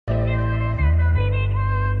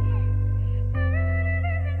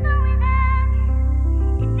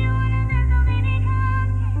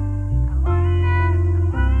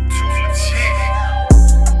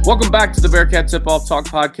Welcome back to the Bearcat Tip-Off Talk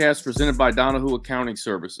podcast presented by Donahue Accounting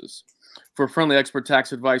Services. For friendly expert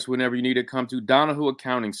tax advice whenever you need it, come to Donahue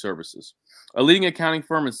Accounting Services. A leading accounting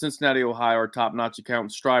firm in Cincinnati, Ohio, our top-notch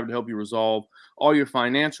accountants strive to help you resolve all your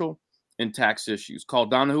financial and tax issues. Call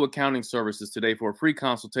Donahue Accounting Services today for a free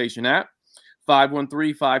consultation at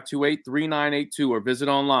 513-528-3982 or visit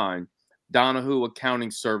online,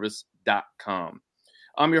 DonahueAccountingService.com.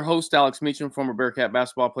 I'm your host, Alex Meacham, former Bearcat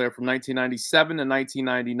basketball player from 1997 to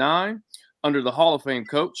 1999, under the Hall of Fame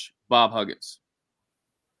coach, Bob Huggins.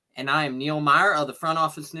 And I am Neil Meyer of the Front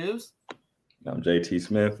Office News. I'm JT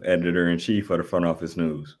Smith, editor-in-chief of the Front Office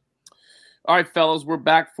News. All right, fellas, we're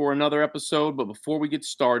back for another episode, but before we get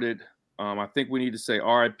started, I think we need to say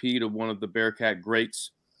RIP to one of the Bearcat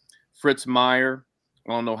greats, Fritz Meyer.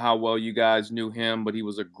 I don't know how well you guys knew him, but he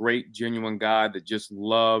was a great, genuine guy that just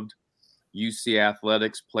loved UC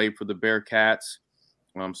athletics, played for the Bearcats.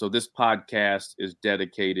 So this podcast is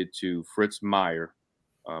dedicated to Fritz Meyer.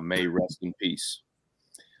 May he rest in peace.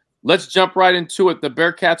 Let's jump right into it. The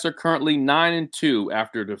Bearcats are currently 9-2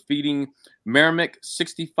 after defeating Merrimack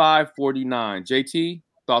 65-49. JT,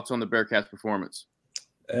 thoughts on the Bearcats' performance?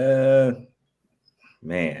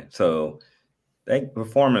 Man, so that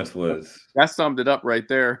performance was... That summed it up right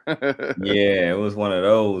there. Yeah, it was one of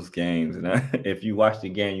those games. And if you watch the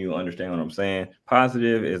game, you understand what I'm saying.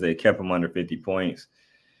 Positive is they kept them under 50 points.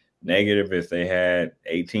 Negative is they had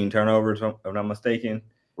 18 turnovers, if I'm not mistaken.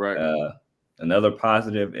 Right. Another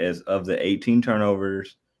positive is of the 18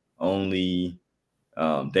 turnovers, only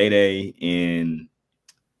Day and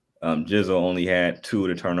Jizzle only had 2 of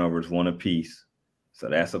the turnovers, 1 apiece. So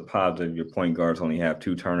that's a positive. Your point guards only have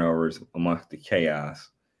 2 turnovers amongst the chaos.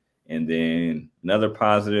 And then another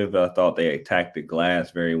positive, I thought they attacked the glass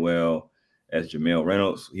very well as Jamil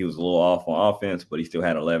Reynolds. He was a little off on offense, but he still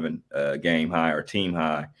had 11 game high or team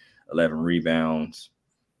high, 11 rebounds.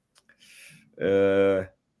 It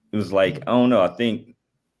was like, I don't know, I think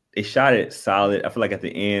they shot it solid. I feel like at the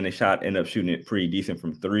end, they ended up shooting it pretty decent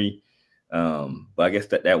from 3. But I guess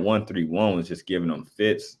that 1-3-1 was just giving them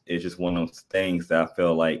fits. It's just one of those things that I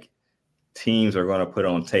feel like teams are going to put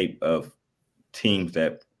on tape of teams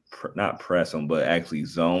that not press them, but actually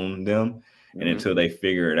zone them. And until they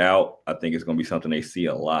figure it out, I think it's going to be something they see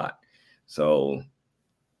a lot. So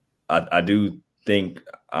I do think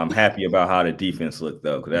I'm happy about how the defense looked,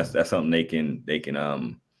 though, because that's something they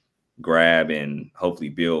can grab and hopefully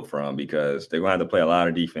build from, because they're going to have to play a lot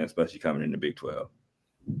of defense, especially coming in the Big 12.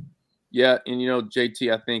 Yeah, and,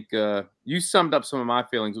 JT, I think you summed up some of my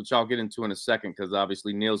feelings, which I'll get into in a second, because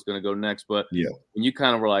obviously Neil's going to go next. But yeah, when you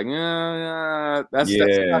kind of were like, that's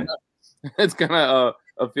kind of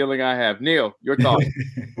a feeling I have. Neil, your thoughts?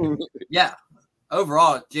 Yeah,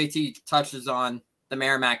 overall, JT touches on the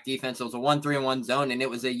Merrimack defense. It was a 1-3-1 zone, and it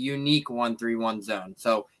was a unique 1-3-1 zone.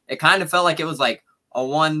 So it kind of felt like it was like a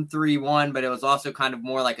 1-3-1, but it was also kind of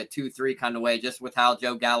more like a 2-3 kind of way, just with how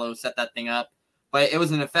Joe Gallo set that thing up. But it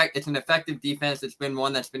was it's an effective defense. It's been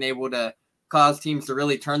one that's been able to cause teams to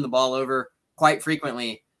really turn the ball over quite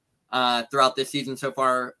frequently throughout this season so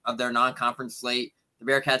far of their non-conference slate.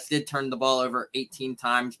 The Bearcats did turn the ball over 18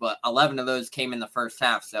 times, but 11 of those came in the first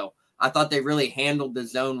half. So I thought they really handled the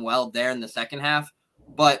zone well there in the second half.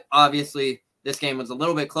 But obviously, this game was a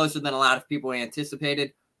little bit closer than a lot of people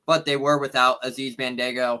anticipated. But they were without Aziz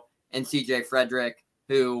Bandaogo and CJ Frederick,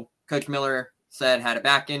 who Coach Miller said had a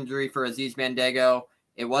back injury for Aziz Bandaogo.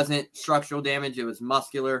 It wasn't structural damage. It was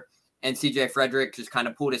muscular. And CJ Frederick just kind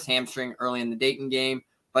of pulled his hamstring early in the Dayton game.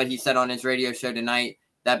 But he said on his radio show tonight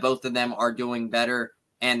that both of them are doing better.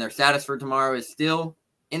 And their status for tomorrow is still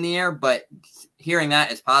in the air. But hearing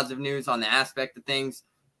that is positive news on the aspect of things.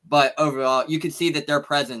 But overall, you could see that their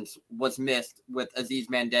presence was missed with Aziz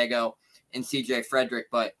Bandaogo and CJ Frederick.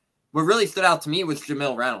 But what really stood out to me was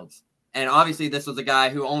Jamil Reynolds. And obviously, this was a guy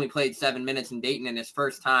who only played 7 minutes in Dayton in his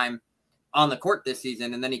first time on the court this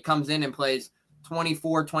season. And then he comes in and plays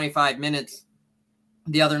 24, 25 minutes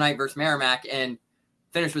the other night versus Merrimack and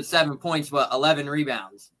finished with 7 points, but 11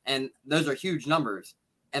 rebounds. And those are huge numbers.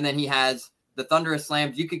 And then he has the thunderous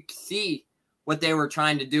slams. You could see what they were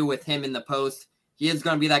trying to do with him in the post. He is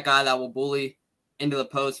going to be that guy that will bully into the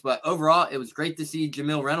post. But overall, it was great to see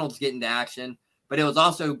Jamil Reynolds get into action. But it was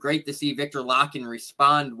also great to see Victor Locken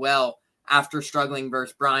respond well after struggling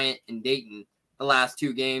versus Bryant and Dayton the last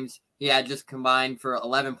 2 games. He had just combined for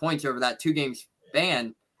 11 points over that 2-game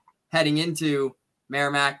span heading into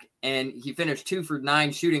Merrimack, and he finished 2 for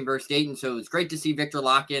 9 shooting versus Dayton. So it was great to see Victor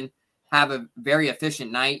Locken have a very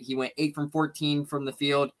efficient night. He went 8 from 14 from the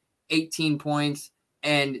field, 18 points,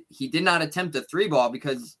 and he did not attempt a 3-ball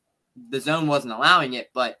because the zone wasn't allowing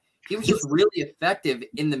it, but he was just really effective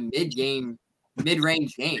in the mid-game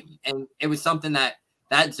mid-range game. And it was something that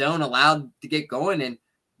zone allowed to get going. And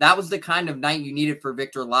that was the kind of night you needed for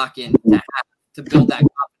Victor Lock-in to build that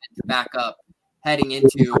confidence back up heading into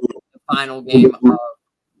the final game of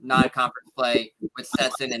non-conference play with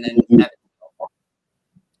Stetson and then Evansville.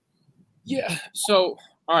 Yeah. So,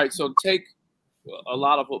 all right. So take a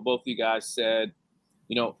lot of what both of you guys said.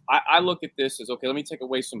 I look at this as, okay, let me take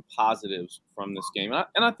away some positives from this game.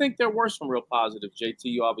 And I think there were some real positives. JT,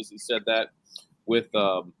 you obviously said that with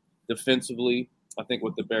defensively. I think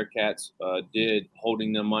what the Bearcats did,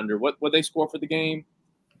 holding them under. What they score for the game?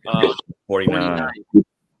 49.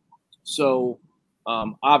 So,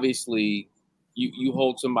 obviously, you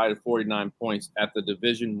hold somebody to 49 points at the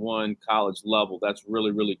Division I college level. That's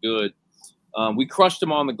really, really good. We crushed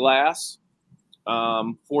them on the glass.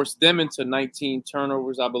 Forced them into 19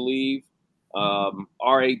 turnovers, I believe.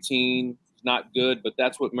 Our 18 is not good, but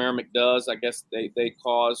that's what Merrimack does. I guess they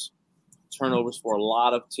cause turnovers for a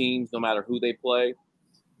lot of teams, no matter who they play.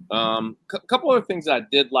 Couple other things that I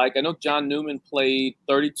did like. I know John Newman played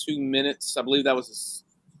 32 minutes. I believe that was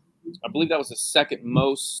the second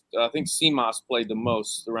most. I think CMOS played the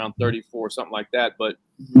most, around 34, something like that. But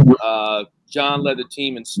John led the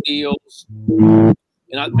team in steals.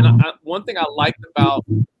 And one thing I liked about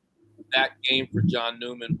that game for John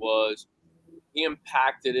Newman was he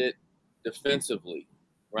impacted it defensively,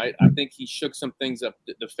 right? I think he shook some things up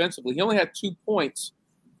defensively. He only had 2 points,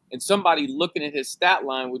 and somebody looking at his stat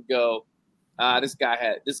line would go, this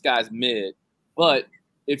guy's mid. But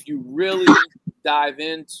if you really dive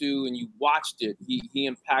into and you watched it, he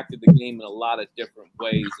impacted the game in a lot of different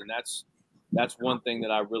ways, and that's one thing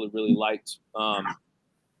that I really, really liked.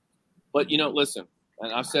 But listen.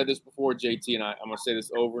 And I've said this before, JT, and I'm going to say this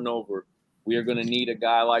over and over. We are going to need a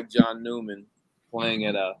guy like John Newman playing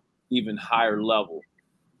at a even higher level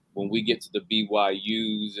when we get to the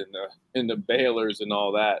BYUs and the Baylors and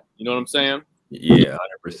all that. You know what I'm saying? Yeah,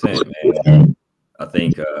 100%, man. I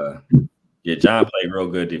think, John played real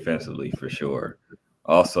good defensively for sure.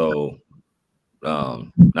 Also, not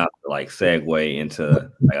to segue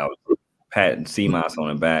into I was patting CMOS on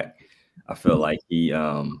the back. I feel like he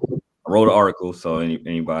I wrote an article, so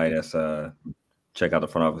anybody that's check out the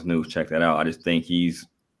front office news, check that out. I just think he's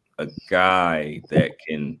a guy that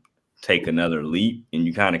can take another leap, and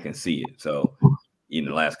you kind of can see it. So in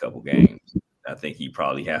the last couple games, I think he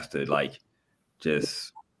probably has to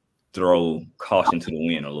just throw caution to the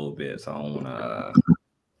wind a little bit. So I don't want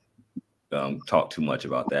to talk too much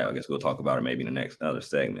about that. I guess we'll talk about it maybe in the next other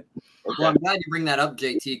segment. Okay. Well, I'm glad you bring that up,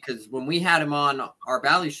 JT, because when we had him on our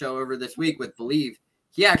Valley show over this week with Believe,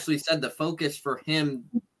 he actually said the focus for him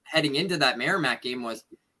heading into that Merrimack game was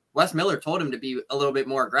Wes Miller told him to be a little bit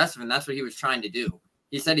more aggressive, and that's what he was trying to do.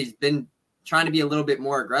 He said he's been trying to be a little bit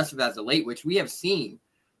more aggressive as of late, which we have seen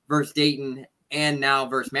versus Dayton and now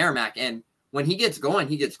versus Merrimack. And when he gets going,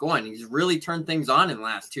 he gets going. He's really turned things on in the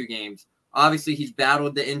last 2 games. Obviously, he's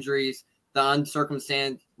battled the injuries, the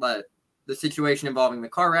uncircumstanced, the situation involving the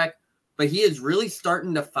car wreck, but he is really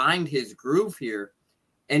starting to find his groove here.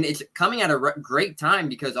 And it's coming at a great time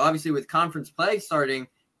because obviously with conference play starting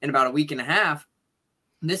in about a week and a half,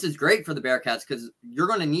 this is great for the Bearcats because you're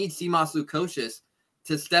going to need CMOS Lukosius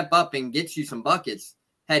to step up and get you some buckets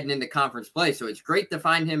heading into conference play. So it's great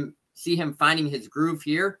to see him finding his groove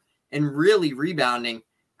here and really rebounding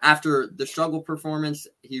after the struggle performance.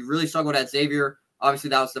 He really struggled at Xavier. Obviously,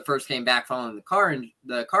 that was the first game back following the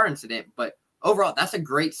car incident. But overall, that's a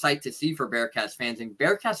great sight to see for Bearcats fans. And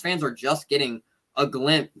Bearcats fans are just getting a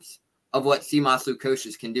glimpse of what CMOS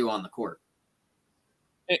Lukosius can do on the court.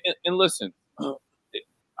 And listen,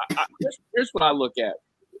 here's what I look at.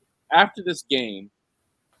 After this game,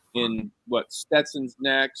 in Stetson's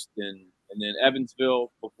next, and then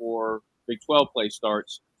Evansville before Big 12 play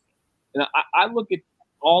starts, and I look at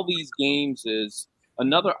all these games as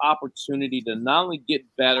another opportunity to not only get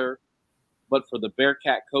better, but for the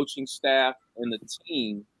Bearcat coaching staff and the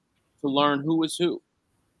team to learn who is who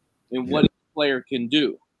and what each player can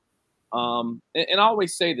do. And I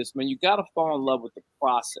always say this, man, you got to fall in love with the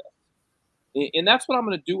process. And that's what I'm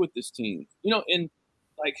going to do with this team. And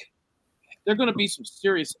there are going to be some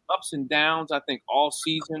serious ups and downs, I think, all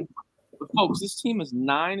season. But folks, this team is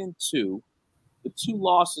 9-2. The 2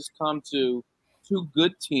 losses come to 2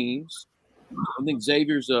 good teams. I think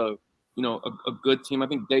Xavier's a good team. I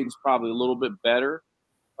think Dayton's probably a little bit better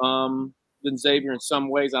than Xavier in some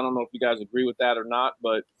ways. I don't know if you guys agree with that or not,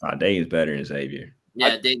 but Dayton's better than Xavier.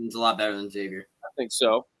 Yeah, Dayton's a lot better than Xavier. I think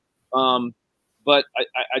so. But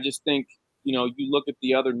I just think, you look at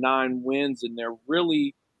the other 9 wins, and they're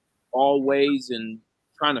really always in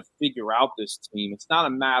trying to figure out this team. It's not a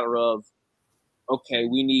matter of, okay,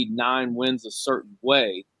 we need 9 wins a certain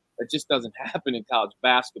way. That just doesn't happen in college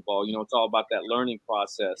basketball. It's all about that learning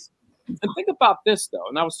process. And think about this, though.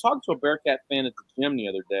 And I was talking to a Bearcat fan at the gym the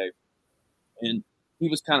other day, and he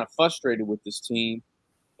was kind of frustrated with this team.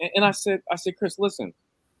 And I said, Chris, listen,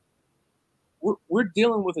 we're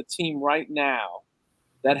dealing with a team right now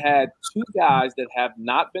that had 2 guys that have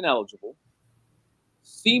not been eligible.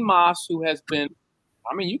 Moss, who has been,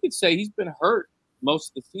 you could say he's been hurt most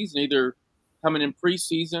of the season, either coming in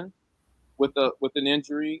preseason with an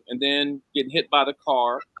injury and then getting hit by the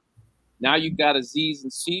car. Now you've got Aziz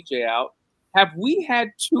and CJ out. Have we had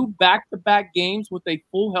 2 back-to-back games with a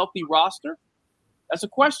full healthy roster? That's a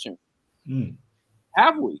question.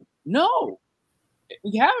 Have we? No.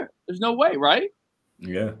 We haven't. There's no way, right?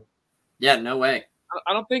 Yeah. Yeah, no way.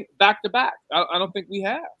 I don't think back-to-back. I don't think we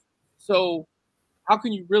have. So how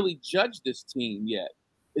can you really judge this team yet?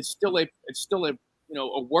 It's still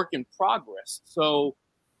a work in progress. So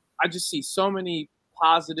I just see so many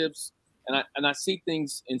positives, and I see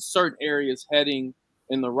things in certain areas heading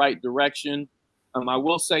in the right direction. I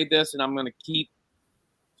will say this, and I'm going to keep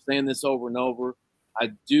saying this over and over.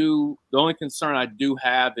 The only concern I do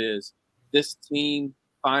have is this team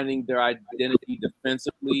finding their identity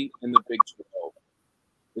defensively in the Big 12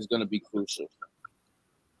 is going to be crucial.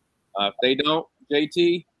 If they don't,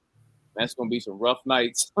 JT, that's going to be some rough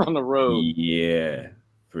nights on the road. Yeah,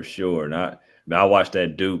 for sure. I watched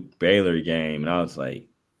that Duke Baylor game, and I was like,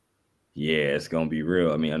 yeah, it's going to be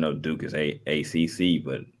real. I know Duke is ACC,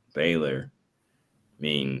 but Baylor,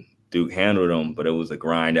 Duke handled them, but it was a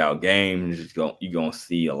grind out game. You're going to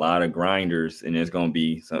see a lot of grinders, and it's going to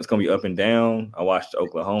be up and down. I watched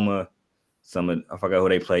Oklahoma. I forgot who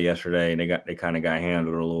they played yesterday, and they kind of got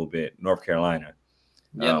handled a little bit. North Carolina.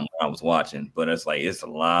 Yep. I was watching, but it's a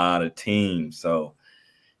lot of teams, so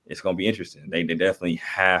it's going to be interesting. They definitely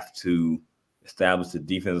have to establish the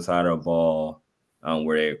defensive side of the ball,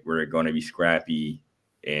 where they're going to be scrappy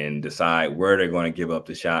and decide where they're going to give up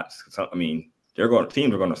the shots. Teams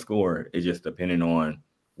are going to score. It's just depending on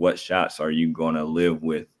what shots are you going to live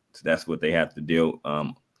with. So that's what they have to deal.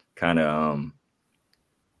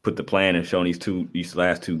 Put the plan and show these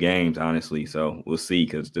last 2 games, honestly. So we'll see,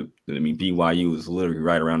 because BYU is literally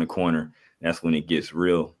right around the corner. That's when it gets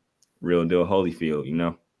real deal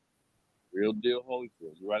Holyfield, Real deal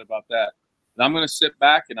Holyfield. You're right about that. And I'm going to sit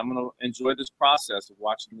back and I'm going to enjoy this process of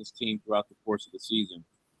watching this team throughout the course of the season.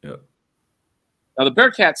 Yep. Now the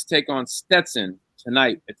Bearcats take on Stetson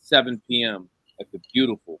tonight at 7 p.m. at the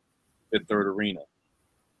beautiful Fifth Third Arena.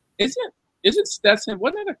 Isn't Stetson?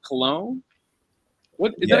 Wasn't it a Cologne?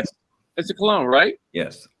 What is that? It's a Cologne, right?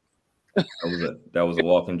 Yes. That was a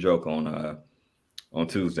walking joke on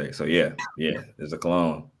Tuesday. So yeah, it's a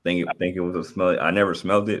cologne. Think it was a smell. I never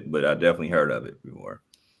smelled it, but I definitely heard of it before.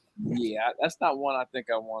 Yeah, that's not one I think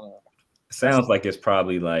I want to. Sounds like it's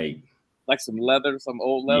probably like some leather, some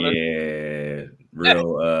old leather. Yeah,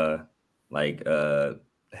 real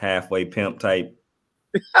halfway pimp type.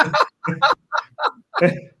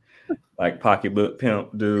 Like pocketbook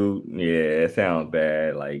pimp dude. Yeah, it sounds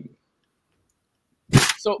bad.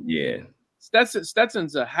 So yeah.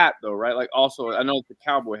 Stetson's a hat though, right? Also, I know it's a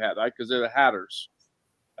cowboy hat, right? Because they're the Hatters.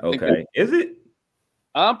 Okay. Is it?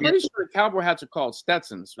 I'm pretty sure the cowboy hats are called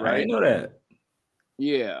Stetsons, right? I didn't know that.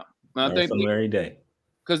 Yeah. I think every day.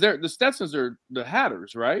 Because the Stetsons are the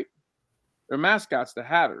Hatters, right? Their mascot's the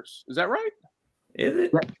Hatters. Is that right? Is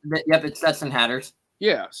it? Yep, it's Stetson Hatters.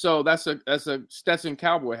 Yeah. So that's a Stetson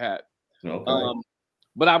cowboy hat. Okay.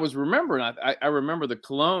 But I was remembering, I remember the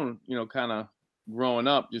cologne, kind of growing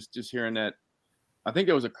up, just hearing that. I think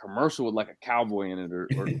there was a commercial with a cowboy in it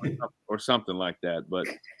or something like that. But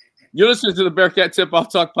you're listening to the Bearcat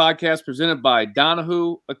Tip-Off Talk podcast presented by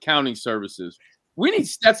Donahue Accounting Services. We need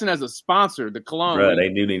Stetson as a sponsor, the cologne. Bro, they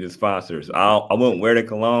do need the sponsors. I wouldn't wear the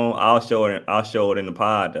cologne. I'll show it in the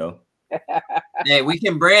pod though. Hey, we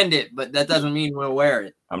can brand it, but that doesn't mean we'll wear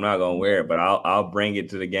it. I'm not gonna wear it, but I'll bring it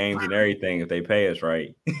to the games and everything if they pay us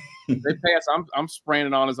right. They pay us. I'm spraying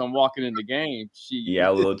it on as I'm walking in the game. Yeah,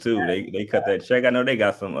 I will too. They cut that check. I know they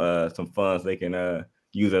got some funds they can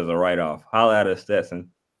use as a write-off. Holler at us, Stetson.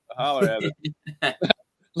 Holler at us.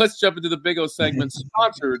 Let's jump into the Big O segment,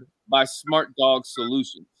 sponsored by Smart Dog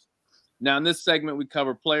Solutions. Now, in this segment, we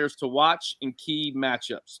cover players to watch and key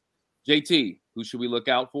matchups. JT, who should we look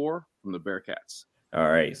out for from the Bearcats? All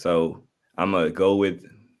right, so I'm gonna go with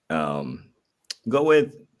Seamus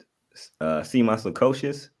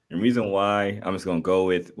Lukosius. And reason why I'm just gonna go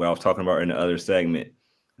with what I was talking about in the other segment.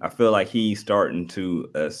 I feel like he's starting to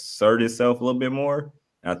assert himself a little bit more.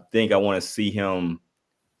 I think I want to see him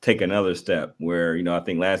take another step where, I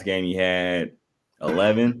think last game he had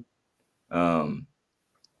 11. Want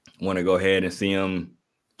to go ahead and see him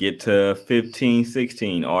get to 15,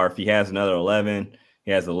 16, or if he has another 11,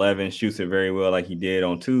 he has 11, shoots it very well like he did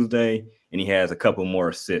on Tuesday, and he has a couple more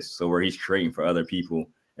assists. So where he's creating for other people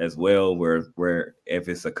as well, where if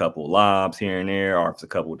it's a couple lobs here and there, or if it's a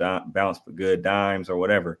couple bounce for good dimes or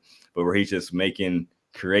whatever, but where he's just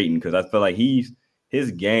creating, because I feel like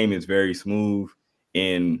his game is very smooth,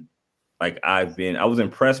 and like I was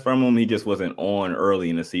impressed from him. He just wasn't on early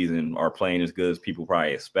in the season or playing as good as people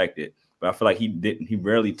probably expected. But I feel like he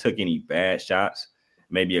rarely took any bad shots.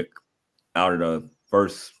 Maybe out of the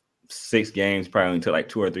first 6 games, probably only took like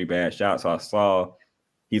 2 or 3 bad shots. So I saw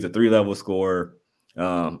he's a 3-level scorer.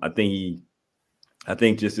 I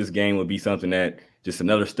think just this game would be something that just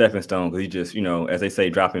another stepping stone, because he just, as they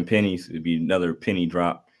say, dropping pennies, it'd be another penny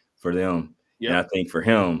drop for them. Yep. And I think for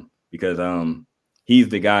him, because he's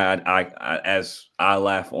the guy as I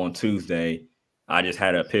laughed on Tuesday, I just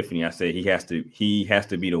had an epiphany. I said he has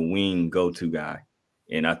to be the wing go-to guy.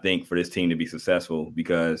 And I think for this team to be successful,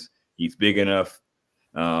 because he's big enough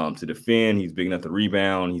to defend, he's big enough to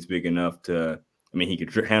rebound, he's big enough to, he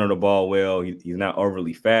could handle the ball well. He's not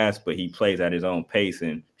overly fast, but he plays at his own pace,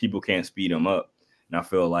 and people can't speed him up. And I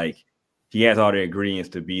feel like he has all the ingredients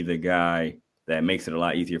to be the guy that makes it a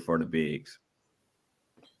lot easier for the bigs.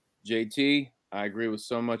 JT, I agree with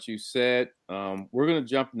so much you said. We're going to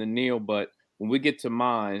jump into Neil, but when we get to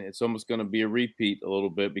mine, it's almost going to be a repeat a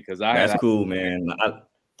little bit, because that's cool, man.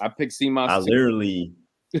 I picked CMOS. I literally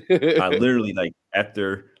like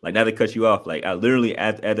after, like, not to cut you off, like I literally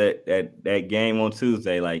at that game on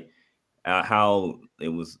Tuesday, like how it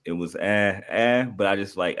was but I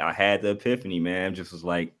just, like, I had the epiphany, man. Just was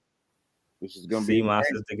like, this is going to be CMOS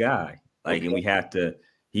is the guy. Like, okay. And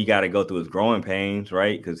he got to go through his growing pains,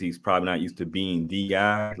 right? Because he's probably not used to being the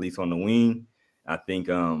guy, at least on the wing. I think,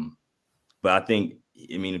 but I think,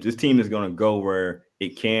 if this team is going to go where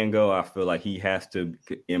it can go, I feel like he has to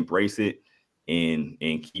embrace it and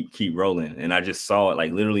keep rolling. And I just saw it,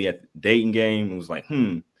 like, literally at the Dayton game. It was like,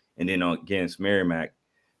 and then against Merrimack,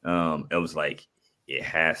 it was like,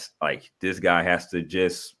 this guy has to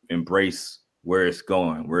just embrace where it's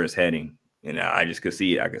going, where it's heading. And I just could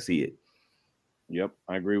see it. I could see it. Yep,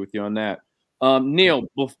 I agree with you on that. Neil,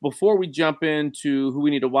 before we jump into who we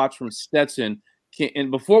need to watch from Stetson,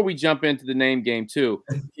 and before we jump into the name game too,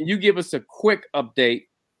 can you give us a quick update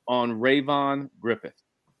on Rayvon Griffith?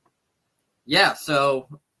 Yeah, so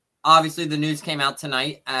obviously the news came out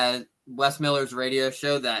tonight at Wes Miller's radio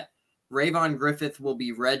show that Rayvon Griffith will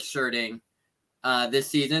be redshirting this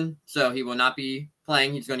season. So he will not be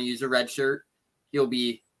playing. He's going to use a red shirt. He'll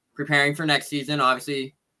be preparing for next season.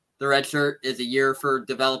 Obviously, the red shirt is a year for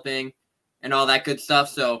developing and all that good stuff.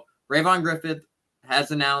 So Rayvon Griffith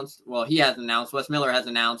has announced, Wes Miller has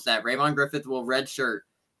announced that Rayvon Griffith will redshirt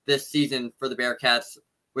this season for the Bearcats,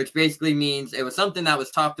 which basically means it was something that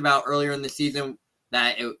was talked about earlier in the season,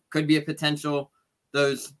 that it could be a potential.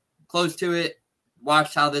 Those close to it,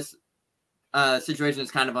 watched how this situation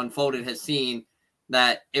has kind of unfolded, has seen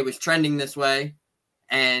that it was trending this way.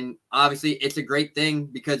 And obviously it's a great thing,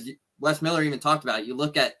 because Wes Miller even talked about it. You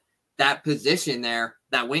look at that position there,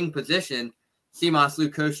 that wing position, CMOS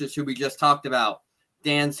Lukosius, who we just talked about,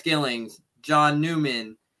 Dan Skillings, John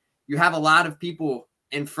Newman. You have a lot of people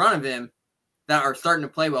in front of him that are starting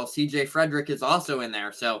to play well. CJ Frederick is also in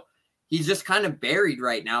there. So he's just kind of buried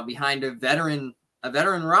right now behind a veteran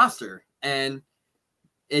roster. And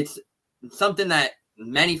it's something that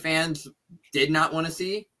many fans did not want to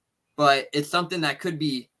see, but it's something that could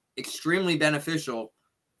be extremely beneficial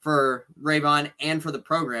for Rayvon and for the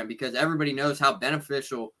program, because everybody knows how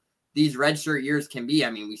beneficial these redshirt years can be.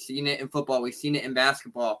 We've seen it in football, we've seen it in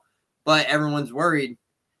basketball, but everyone's worried,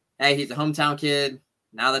 hey, he's a hometown kid.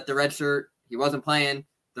 Now that the redshirt, he wasn't playing,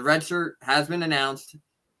 the redshirt has been announced.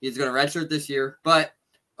 He's going to redshirt this year. But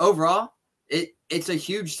overall, it's a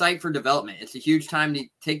huge site for development. It's a huge time to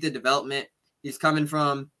take the development. He's coming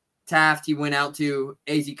from Taft. He went out to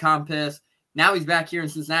AZ Compass. Now he's back here in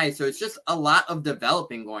Cincinnati. So it's just a lot of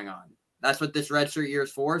developing going on. That's what this redshirt year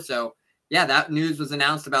is for. So, yeah, that news was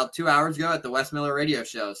announced about 2 hours ago at the Wes Miller radio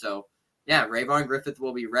show. So, yeah, Rayvon Griffith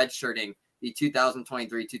will be redshirting the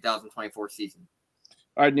 2023-2024 season.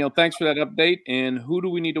 All right, Neil, thanks for that update. And who do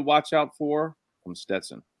we need to watch out for from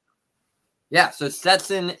Stetson? Yeah, so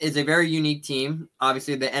Stetson is a very unique team.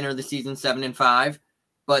 Obviously, they enter the season 7-5,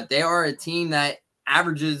 but they are a team that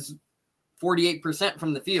averages 48%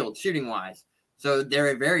 from the field shooting-wise. So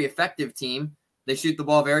they're a very effective team. They shoot the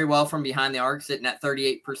ball very well from behind the arc, sitting at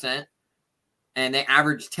 38%, and they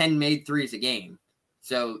average 10 made threes a game.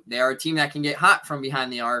 So they are a team that can get hot from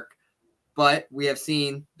behind the arc. but we have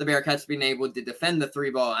seen the Bearcats being able to defend the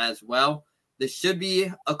 3-ball as well. This should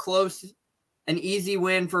be a close and easy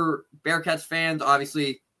win for Bearcats fans.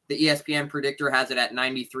 Obviously, the ESPN predictor has it at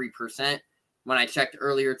 93% when I checked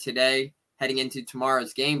earlier today heading into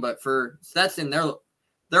tomorrow's game. But for Stetson,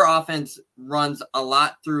 their offense runs a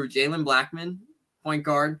lot through Jalen Blackman, point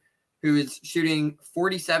guard, who is shooting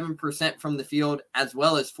 47% from the field as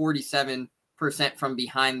well as 47% from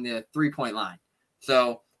behind the three-point line.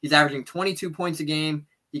 So he's averaging 22 points a game.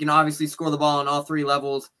 He can obviously score the ball on all three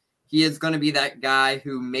levels. He is going to be that guy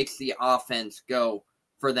who makes the offense go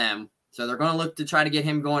for them. So they're going to look to try to get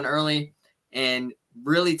him going early and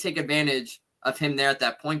really take advantage of him there at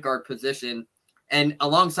that point guard position. And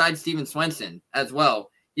alongside Steven Swenson as well.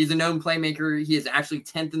 He's a known playmaker. He is actually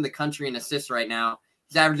 10th in the country in assists right now.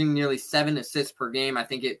 He's averaging nearly 7 assists per game. I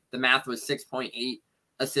think the math was 6.8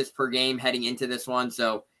 assists per game heading into this one.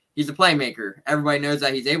 So he's a playmaker. Everybody knows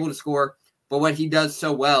that he's able to score, but what he does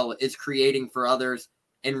so well is creating for others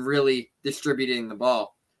and really distributing the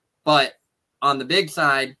ball. But on the big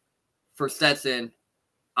side for Stetson,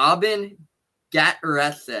 Abin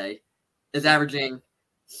Gatarese is averaging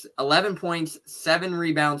 11 points, 7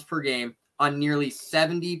 rebounds per game on nearly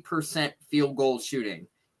 70% field goal shooting.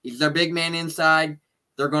 He's their big man inside.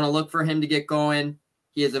 They're going to look for him to get going.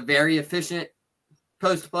 He is a very efficient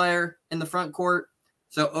post player in the front court.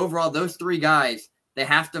 So overall, those three guys, they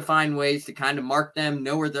have to find ways to kind of mark them,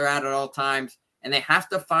 know where they're at all times, and they have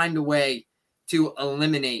to find a way to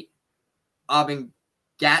eliminate Abin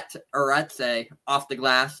Gatarese off the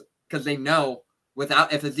glass because they know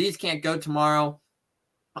if Aziz can't go tomorrow,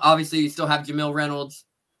 obviously you still have Jamil Reynolds,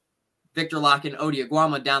 Victor Locke, and Odi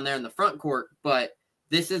Aguama down there in the front court, but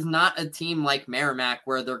this is not a team like Merrimack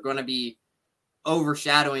where they're going to be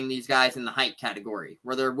overshadowing these guys in the height category,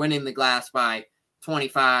 where they're winning the glass by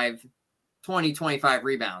 25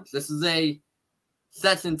 rebounds. This is a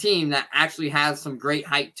Stetson team that actually has some great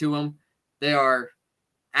height to them. They are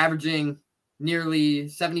averaging nearly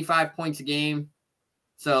 75 points a game,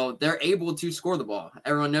 so they're able to score the ball.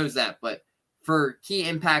 Everyone knows that, but for key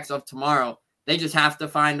impacts of tomorrow, they just have to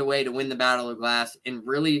find a way to win the battle of glass and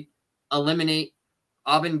really eliminate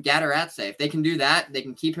Abin Gatarese. If they can do that, they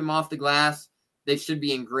can keep him off the glass. They should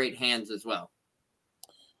be in great hands as well.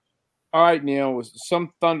 All right, Neil.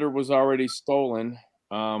 Some thunder was already stolen,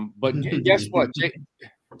 but guess what,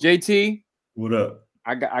 JT? What up?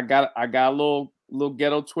 I got a little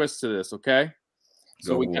ghetto twist to this. Okay,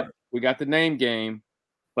 so we got the name game,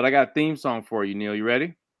 but I got a theme song for you, Neil. You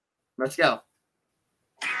ready? Let's go.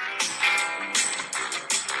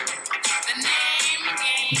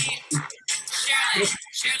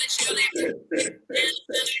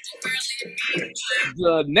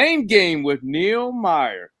 The name game with Neil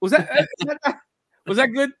Meyer. Was that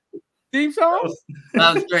good theme song?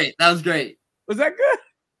 That was great. Was that good?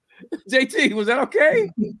 JT, was that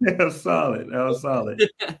okay? That was solid.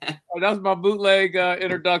 That was my bootleg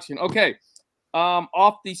introduction. Okay.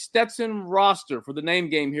 Off the Stetson roster for the name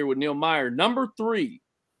game here with Neil Meyer. Number 3.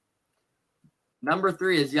 Number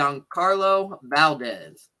 3 is Giancarlo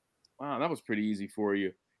Valdez. Wow, that was pretty easy for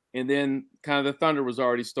you. And then kind of the thunder was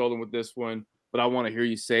already stolen with this one, but I want to hear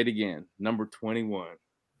you say it again. Number 21.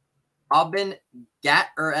 Abin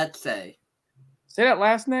Gatarese. Say that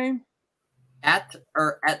last name?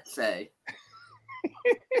 Gatarese.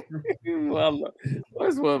 Well,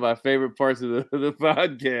 that's one of my favorite parts of the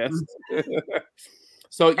podcast.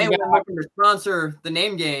 So hey, we're looking to sponsor the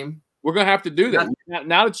name game. We're gonna have to do that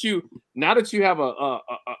now that you have a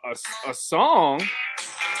song.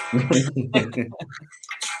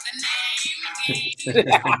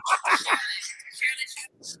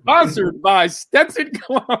 Sponsored by Stetson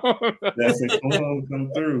Cologne. That's a cologne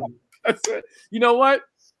come through. You know what?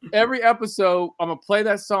 Every episode, I'm gonna play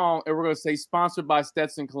that song, and we're gonna say sponsored by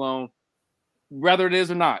Stetson Cologne, whether it is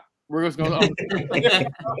or not. We're just gonna. At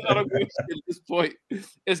this point,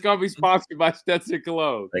 it's gonna be sponsored by Stetson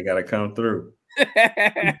Cologne. They gotta come through.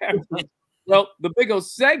 Well, the Big O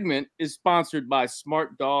segment is sponsored by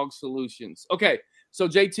Smart Dog Solutions. Okay, so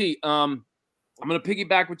JT, I'm gonna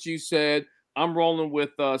piggyback what you said. I'm rolling with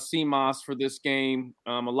CMOS for this game.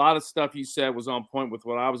 A lot of stuff you said was on point with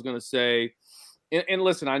what I was gonna say. And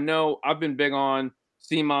listen, I know I've been big on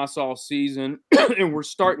CMOS all season, and we're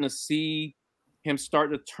starting to see him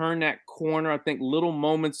starting to turn that corner. I think little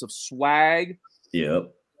moments of swag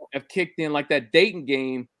have kicked in. Like that Dayton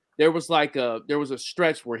game, there was a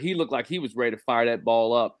stretch where he looked like he was ready to fire that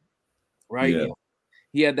ball up, right? Yeah.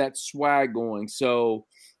 He had that swag going. So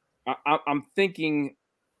I'm thinking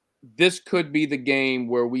this could be the game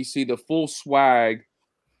where we see the full swag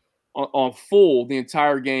on full the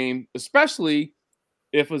entire game, especially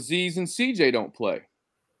if Aziz and CJ don't play.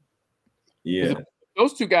 Yeah. If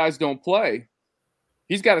those two guys don't play,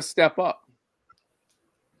 he's got to step up.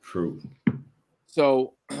 True.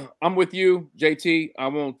 So I'm with you, JT. I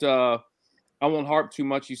won't harp too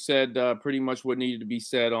much. You said pretty much what needed to be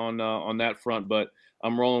said on that front, but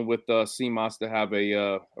I'm rolling with CMOS to have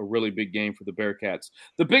a really big game for the Bearcats.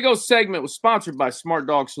 The Big O segment was sponsored by Smart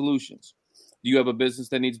Dog Solutions. Do you have a business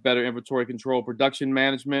that needs better inventory control, production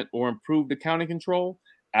management, or improved accounting control?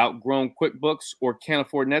 Outgrown QuickBooks or can't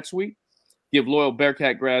afford NetSuite? Give loyal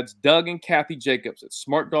Bearcat grads Doug and Kathy Jacobs at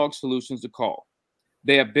Smart Dog Solutions a call.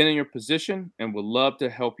 They have been in your position and would love to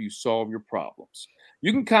help you solve your problems.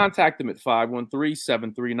 You can contact them at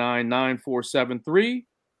 513-739-9473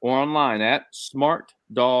 or online at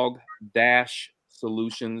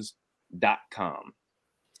smartdog-solutions.com.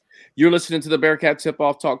 You're listening to the Bearcat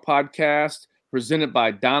Tip-Off Talk podcast presented by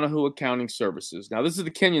Donahue Accounting Services. Now, this is the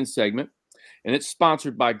Kenyon segment, and it's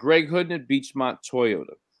sponsored by Greg Hooden at Beachmont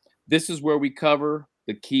Toyota. This is where we cover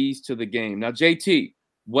the keys to the game. Now, JT,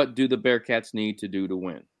 what do the Bearcats need to do to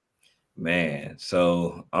win? Man,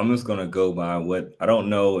 so I'm just going to go by what I don't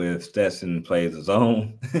know if Stetson plays his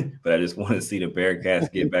own, but I just want to see the Bearcats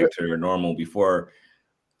get back to their normal. Before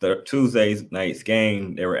the Tuesday night's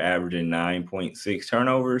game, they were averaging 9.6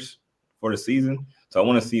 turnovers for the season. So I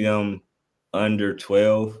want to see them under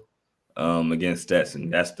 12 against Stetson.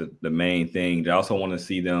 That's the main thing. I also want to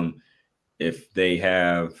see them, if they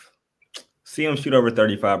see them shoot over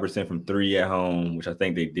 35% from three at home, which I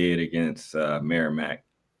think they did against Merrimack.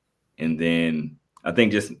 And then I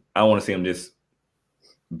think I want to see them just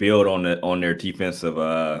build on their defensive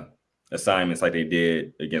assignments like they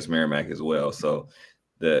did against Merrimack as well. So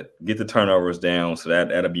get the turnovers down, so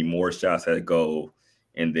that'll be more shots at goal,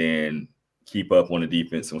 and then keep up on the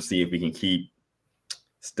defense and see if we can keep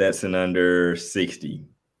Stetson under 60.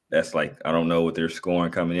 That's I don't know what they're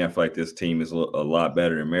scoring coming in. I feel like this team is a lot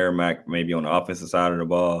better than Merrimack, maybe on the offensive side of the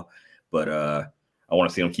ball, but I want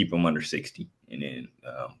to see them keep them under 60, and then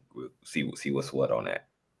we'll see what's what on that.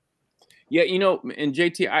 Yeah, and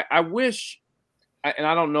JT, I wish, and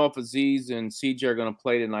I don't know if Aziz and CJ are going to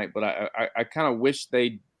play tonight, but I kind of wish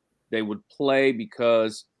they would play,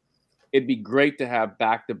 because it'd be great to have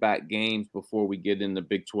back-to-back games before we get into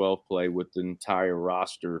Big 12 play with the entire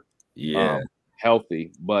roster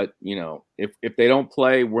healthy. But, if they don't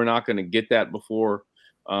play, we're not going to get that before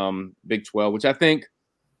Big 12, which I think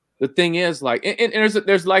the thing is, and there's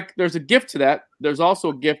a gift to that. There's also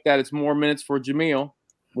a gift that it's more minutes for Jamil,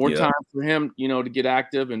 more time for him, to get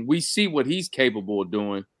active. And we see what he's capable of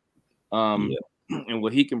doing and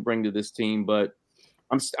what he can bring to this team. But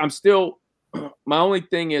I'm still, my only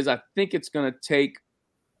thing is, I think it's going to take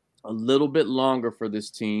a little bit longer for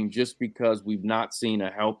this team, just because we've not seen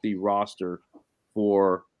a healthy roster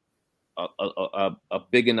for a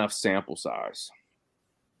big enough sample size.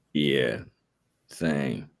 Yeah,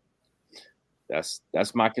 same. That's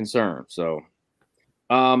my concern. So,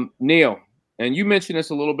 Neil, and you mentioned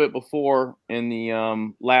this a little bit before in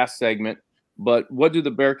the last segment, but what do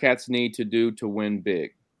the Bearcats need to do to win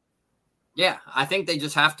big? Yeah, I think they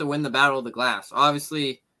just have to win the battle of the glass.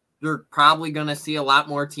 Obviously, you're probably going to see a lot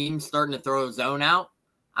more teams starting to throw a zone out.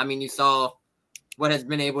 I mean, you saw what has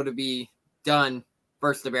been able to be done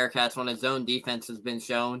versus the Bearcats when a zone defense has been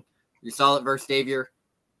shown. You saw it versus Xavier.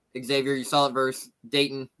 You saw it versus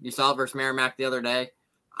Dayton. You saw it versus Merrimack the other day.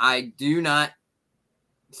 I do not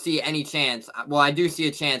see any chance. Well, I do see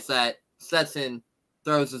a chance that Stetson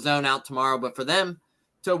throws the zone out tomorrow, but for them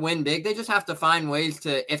to win big, they just have to find ways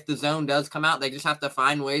to, if the zone does come out, they just have to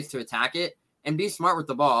find ways to attack it and be smart with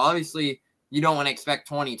the ball. Obviously, you don't want to expect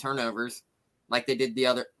 20 turnovers like they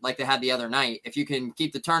had the other night. If you can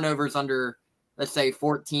keep the turnovers under, let's say,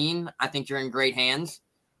 14, I think you're in great hands.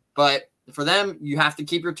 But for them, you have to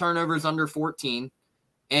keep your turnovers under 14,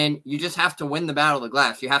 and you just have to win the battle of the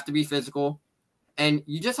glass. You have to be physical, and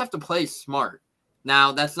you just have to play smart.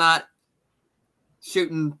 Now, that's not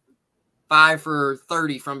shooting 5 for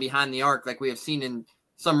 30 from behind the arc like we have seen in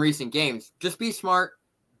some recent games. Just be smart,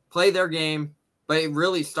 play their game, but it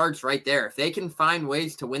really starts right there. If they can find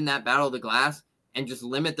ways to win that battle of the glass and just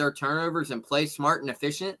limit their turnovers and play smart and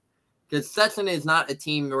efficient, because Stetson is not a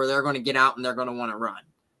team where they're going to get out and they're going to want to run.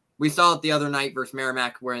 We saw it the other night versus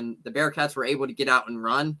Merrimack when the Bearcats were able to get out and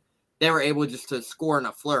run. They were able just to score in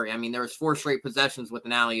a flurry. I mean, there was 4 straight possessions with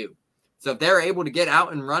an alley-oop. So if they're able to get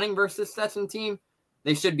out and running versus the Stetson team,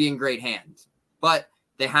 they should be in great hands. But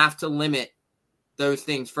they have to limit those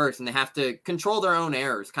things first, and they have to control their own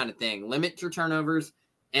errors kind of thing. Limit your turnovers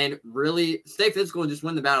and really stay physical and just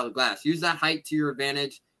win the battle of the glass. Use that height to your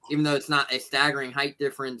advantage, even though it's not a staggering height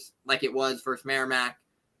difference like it was versus Merrimack.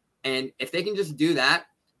 And if they can just do that,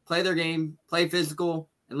 play their game, play physical,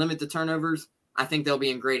 and limit the turnovers, I think they'll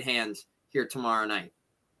be in great hands here tomorrow night.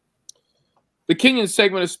 The Kenyon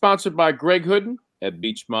segment is sponsored by Greg Hooden at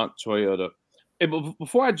Beachmont Toyota. Hey,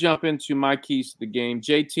 before I jump into my keys to the game,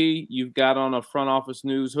 JT, you've got on a front office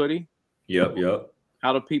news hoodie. Yep.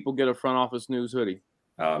 How do people get a front office news hoodie?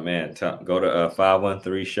 Oh, man. Go to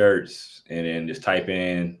 513 Shirts and then just type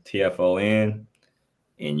in TFON,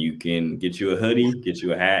 and you can get you a hoodie, get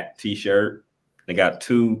you a hat, T-shirt. They got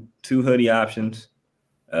two hoodie options,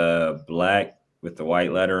 black with the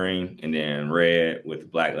white lettering and then red with the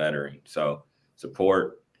black lettering. So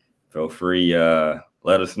support, feel free.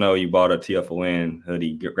 Let us know you bought a TFON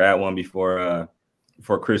hoodie. Grab one before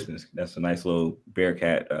Christmas. That's a nice little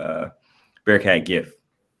Bearcat gift.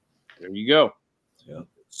 There you go. Yeah.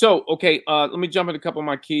 So, okay, let me jump into a couple of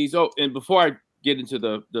my keys. Oh, and before I get into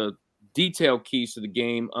the detailed keys to the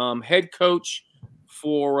game, head coach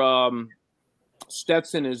for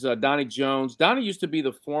Stetson is Donnie Jones. Donnie used to be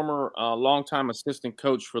the former longtime assistant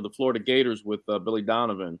coach for the Florida Gators with Billy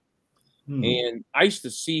Donovan. And I used to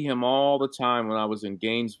see him all the time when I was in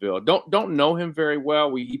Gainesville. Don't know him very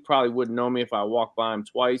well. He probably wouldn't know me if I walked by him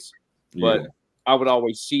twice. But I would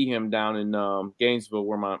always see him down in Gainesville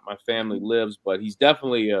where my family lives. But he's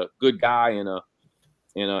definitely a good guy and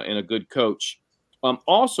a good coach.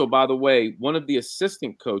 Also, by the way, one of the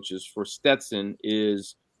assistant coaches for Stetson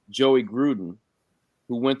is Joey Gruden,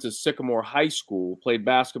 who went to Sycamore High School, played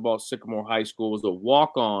basketball at Sycamore High School, was a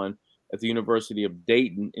walk-on at the University of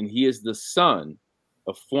Dayton, and he is the son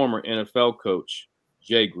of former NFL coach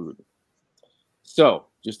Jay Gruden. So,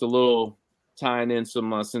 just a little tying in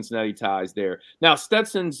some Cincinnati ties there. Now,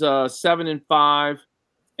 Stetson's 7-5,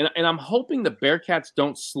 and I'm hoping the Bearcats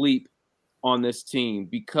don't sleep on this team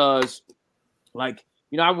because, like,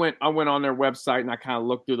 you know, I went on their website and I kind of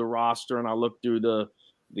looked through the roster and I looked through the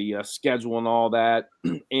schedule and all that,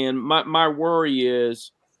 and my worry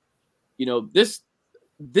is, you know, this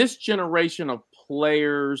generation of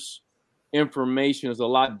players' information is a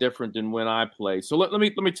lot different than when I played. So let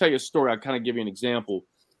me tell you a story. I'll kind of give you an example.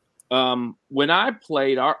 When I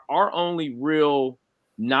played, our only real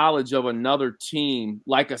knowledge of another team,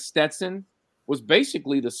 like a Stetson, was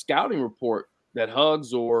basically the scouting report that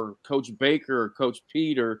Huggs or Coach Baker or Coach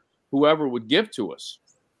Pete or whoever would give to us.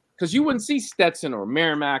 Because you wouldn't see Stetson or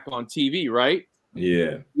Merrimack on TV, right?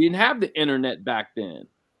 Yeah. We didn't have the internet back then.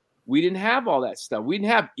 We didn't have all that stuff. We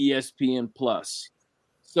didn't have ESPN Plus.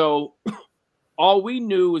 So all we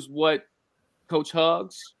knew is what Coach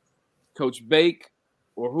Huggs, Coach Bake,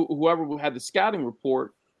 or whoever had the scouting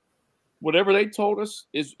report, whatever they told us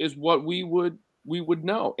is what we would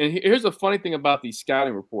know. And here's the funny thing about these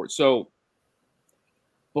scouting reports. So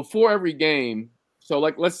before every game, so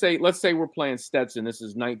like let's say we're playing Stetson. This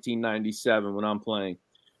is 1997 when I'm playing.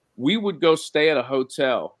 We would go stay at a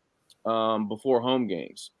hotel before home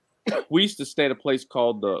games. We used to stay at a place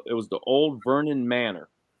called it was the Old Vernon Manor.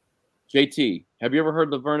 JT, have you ever heard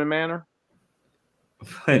of the Vernon Manor?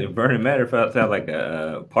 The Vernon Manor sounds like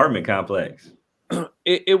a apartment complex.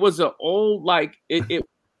 It was an old, like it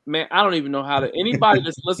man, I don't even know how to. Anybody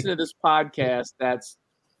that's listening to this podcast that's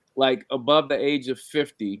like above the age of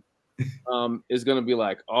 50 is going to be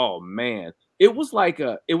like, oh man, it was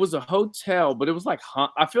a hotel, but it was like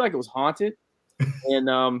I feel like it was haunted,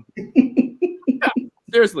 and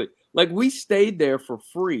seriously, like we stayed there for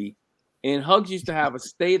free, and Huggs used to have us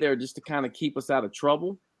stay there just to kind of keep us out of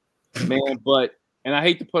trouble, man. And I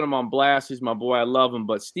hate to put him on blast. He's my boy. I love him.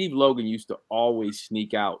 But Steve Logan used to always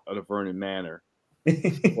sneak out of the Vernon Manor for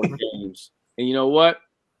games. And you know what?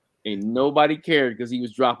 Ain't nobody cared because he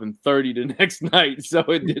was dropping 30 the next night. So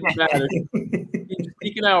it didn't matter. Keep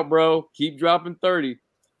sneaking out, bro. Keep dropping 30.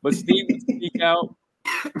 But Steve would sneak out.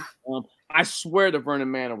 I swear the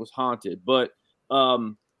Vernon Manor was haunted. But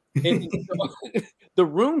the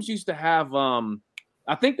rooms used to have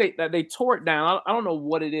I think they tore it down. I don't know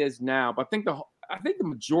what it is now, but I think the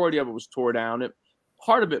majority of it was tore down.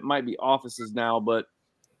 Part of it might be offices now, but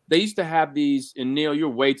they used to have these, and Neil, you're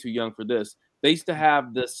way too young for this. They used to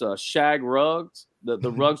have this shag rugs.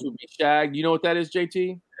 The rugs would be shagged. You know what that is,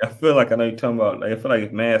 JT? I feel like I know you're talking about. Like, I feel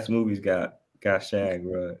like mass movies got shag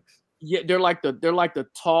rugs. Yeah, they're like the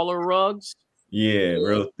taller rugs. Yeah,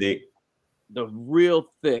 real thick. The real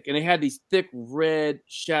thick, and they had these thick red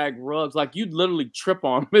shag rugs. Like you'd literally trip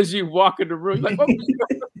on them as you walk in the room. Like,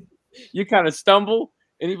 you kind of stumble,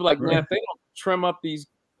 and you'd be like, man, if they don't trim up these,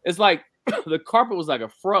 it's like the carpet was like a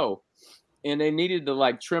fro, and they needed to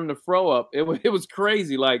like trim the fro up. It was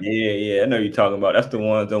crazy. Like, yeah, I know you're talking about. That's the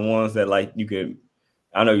ones that like you could.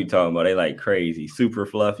 I know you're talking about. They like crazy, super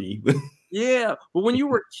fluffy. Yeah, but when you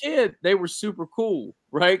were a kid, they were super cool,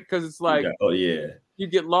 right? Because it's like, you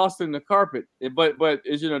get lost in the carpet. But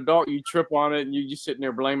as an adult, you trip on it and you just sitting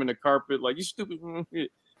there blaming the carpet, like you stupid.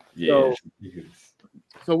 Yeah.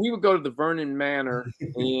 So we would go to the Vernon Manor,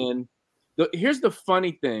 and here's the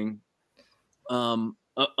funny thing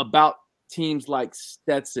about teams like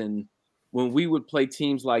Stetson. When we would play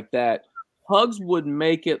teams like that, Hugs would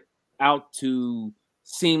make it out to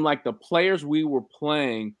seem like the players we were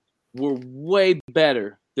playing were way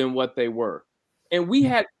better than what they were. And we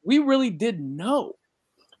really didn't know.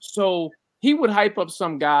 So he would hype up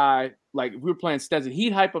some guy, like if we were playing Stetson,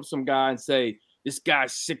 he'd hype up some guy and say, this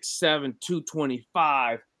guy's 6'7",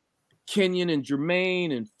 225, Kenyon and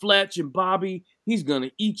Jermaine and Fletch and Bobby, he's going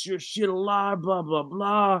to eat your shit alive, blah, blah,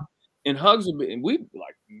 blah. And Hugs would be, and we'd be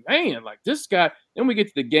like, man, like this guy. Then we get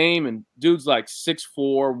to the game and dude's like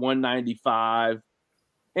 6'4", 195.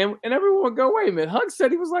 And everyone would go, wait a minute, Hugs said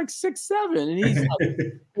he was like 6'7", and he's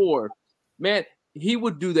like 4. Man, he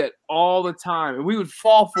would do that all the time. And we would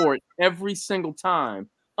fall for it every single time.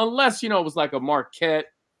 Unless, it was like a Marquette,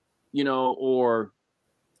 or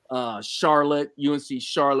Charlotte, UNC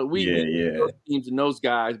Charlotte. We those teams and those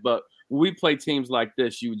guys, but when we play teams like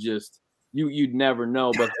this, you'd never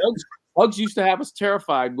know. But Hugs used to have us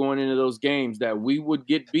terrified going into those games that we would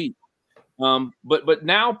get beat. But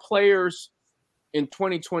now players in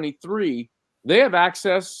 2023, they have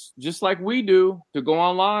access just like we do to go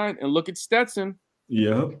online and look at Stetson.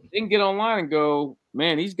 Yeah, they can get online and go,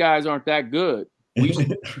 man, these guys aren't that good. We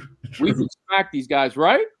can smack these guys,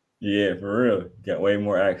 right? Yeah, for real. Got way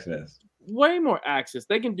more access. Way more access.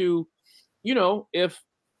 They can do, and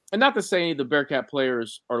not to say the Bearcat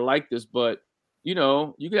players are like this, but, you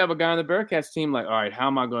could have a guy on the Bearcats team like, all right, how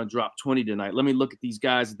am I going to drop 20 tonight? Let me look at these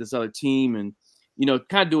guys at this other team and,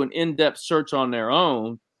 kind of do an in-depth search on their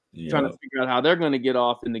own, trying to figure out how they're going to get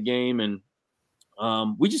off in the game. And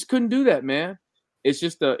we just couldn't do that, man. It's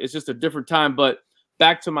just a different time. But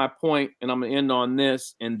back to my point, and I'm going to end on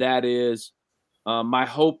this, and that is my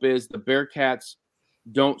hope is the Bearcats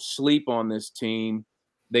don't sleep on this team.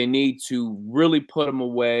 They need to really put them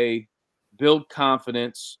away, build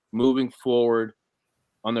confidence moving forward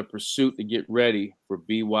on their pursuit to get ready for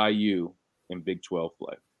BYU and Big 12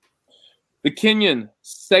 play. The Kenyon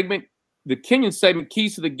segment,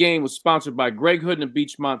 Keys to the Game, was sponsored by Greg Hood and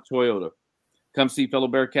Beachmont Toyota. Come see fellow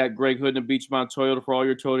Bearcat Greg Hood and Beachmont Toyota for all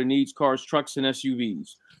your Toyota needs, cars, trucks, and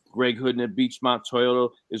SUVs. Greg Hood and Beachmont Toyota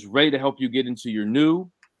is ready to help you get into your new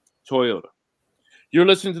Toyota. You're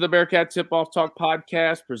listening to the Bearcat Tip-Off Talk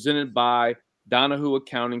podcast presented by Donahue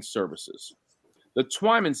Accounting Services. The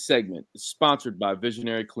Twyman segment is sponsored by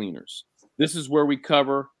Visionary Cleaners. This is where we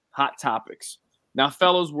cover hot topics. Now,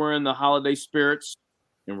 fellows, we're in the holiday spirits,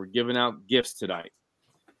 and we're giving out gifts tonight.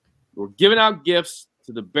 We're giving out gifts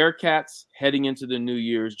to the Bearcats heading into the New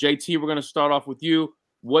Year's. JT, we're going to start off with you.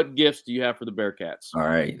 What gifts do you have for the Bearcats? All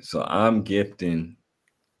right, so I'm gifting.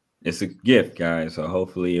 It's a gift, guys, so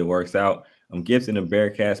hopefully it works out. I'm gifting the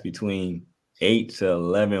Bearcats between 8 to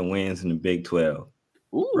 11 wins in the Big 12,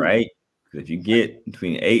 right? Because if you get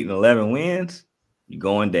between 8 and 11 wins, you're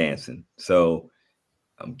going dancing. So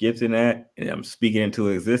I'm gifting that, and I'm speaking into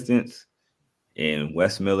existence. And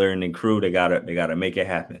Wes Miller and the crew, they gotta make it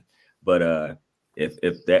happen. But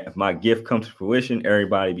if my gift comes to fruition,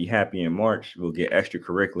 everybody be happy in March. We'll get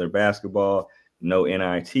extracurricular basketball, no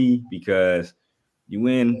NIT, because you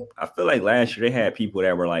win. I feel like last year they had people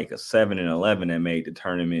that were like a 7 and 11 that made the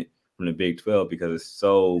tournament from the Big 12 because it's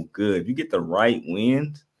so good. If you get the right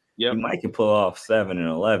wins, you might can pull off 7 and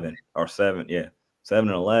 11 or 7 and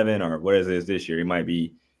 11 or what is it this year? It might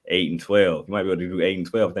be 8 and 12. You might be able to do 8 and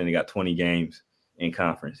 12. Then they got 20 games in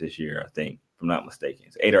conference this year, I think, if I'm not mistaken.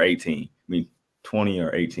 It's 8 or 18. I mean, 20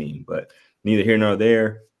 or 18, but neither here nor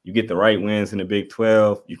there. You get the right wins in the Big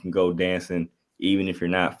 12, you can go dancing even if you're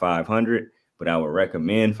not 500, but I would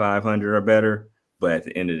recommend 500 or better. But at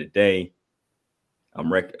the end of the day,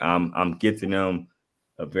 I'm gifting them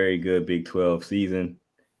a very good Big 12 season,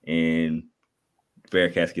 and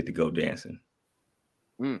Bearcats get to go dancing.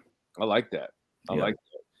 I like that. I like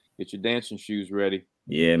that. Get your dancing shoes ready.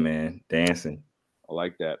 Yeah, man, dancing. I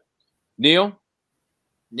like that. Neil?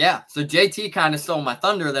 Yeah, so JT kind of stole my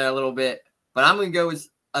thunder there a little bit, but I'm going to go with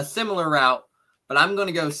a similar route, but I'm going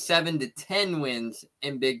to go 7 to 10 wins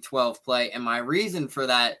in Big 12 play. And my reason for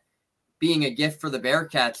that being a gift for the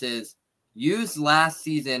Bearcats is use last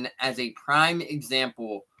season as a prime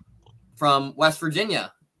example from West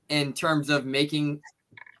Virginia in terms of making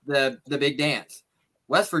the big dance.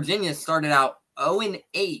 West Virginia started out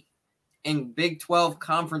 0-8 in Big 12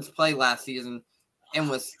 conference play last season and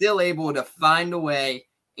was still able to find a way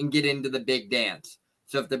and get into the big dance.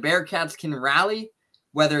 So if the Bearcats can rally,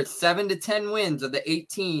 whether it's 7 to 10 wins of the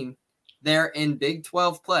 18 there in Big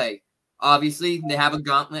 12 play, obviously they have a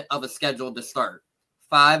gauntlet of a schedule to start.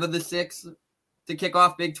 5 of the 6 to kick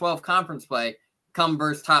off Big 12 conference play come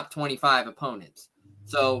versus top 25 opponents.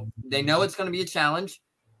 So they know it's going to be a challenge.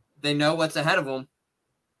 They know what's ahead of them.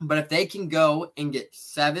 But if they can go and get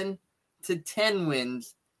 7 to 10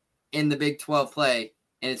 wins in the Big 12 play,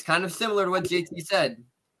 and it's kind of similar to what JT said,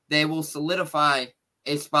 they will solidify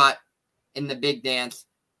a spot in the big dance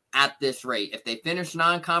at this rate. If they finish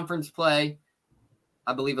non-conference play,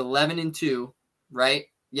 I believe 11-2, right?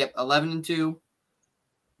 Yep, 11-2.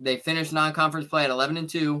 They finish non-conference play at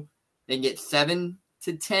 11-2. They get 7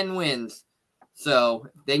 to 10 wins. So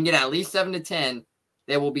if they can get at least 7 to 10,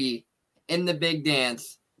 they will be in the big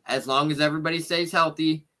dance as long as everybody stays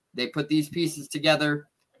healthy. They put these pieces together.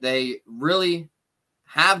 They really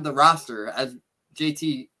have the roster, as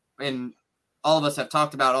JT and all of us have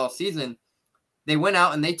talked about all season. They went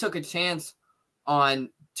out and they took a chance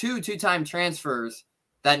on two-time transfers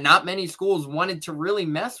that not many schools wanted to really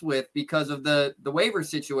mess with because of the waiver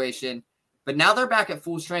situation. But now they're back at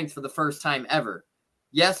full strength for the first time ever.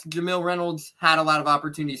 Yes, Jamil Reynolds had a lot of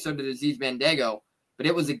opportunities, so did Aziz Bandego, but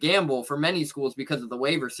it was a gamble for many schools because of the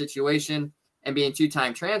waiver situation and being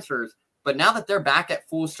two-time transfers. But now that they're back at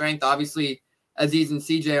full strength, obviously Aziz and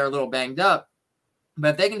CJ are a little banged up,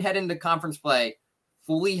 but if they can head into conference play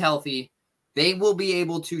fully healthy, they will be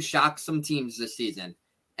able to shock some teams this season.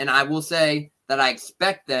 And I will say that I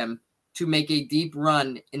expect them to make a deep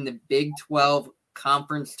run in the Big 12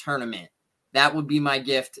 conference tournament. That would be my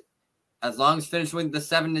gift, as long as finish with the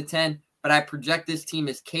 7 to 10. But I project this team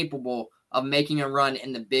is capable of making a run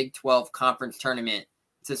in the Big 12 conference tournament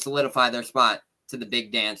to solidify their spot to the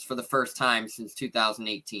big dance for the first time since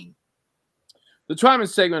 2018. The Tryman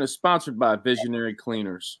segment is sponsored by Visionary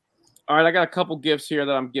Cleaners. All right, I got a couple gifts here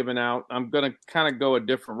that I'm giving out. I'm going to kind of go a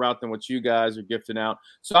different route than what you guys are gifting out.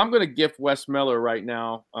 So I'm going to gift Wes Miller right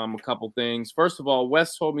now a couple things. First of all,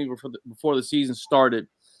 Wes told me before the season started,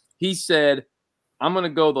 he said, I'm going to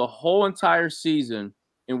go the whole entire season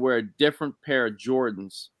and wear a different pair of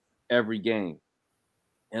Jordans every game.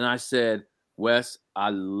 And I said, Wes, I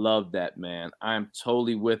love that, man. I am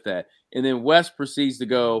totally with that. And then Wes proceeds to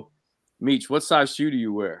go, Meach, what size shoe do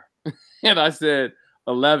you wear? And I said,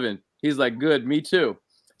 11. He's like, good, me too.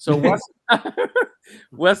 So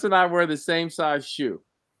Wes and I wear the same size shoe.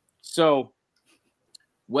 So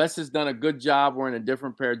Wes has done a good job wearing a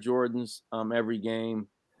different pair of Jordans every game.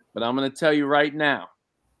 But I'm going to tell you right now,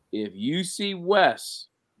 if you see Wes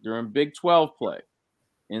during Big 12 play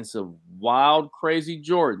in some wild, crazy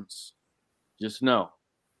Jordans, just know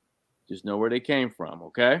where they came from,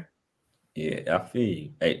 okay? Yeah, I feel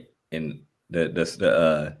you. Hey, and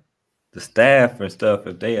the staff and stuff,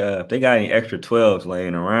 if they got any extra 12s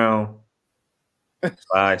laying around,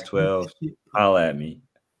 size 12s, holla at me.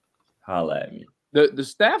 The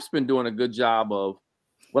staff's been doing a good job of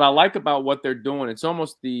what I like about what they're doing. It's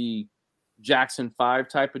almost the Jackson 5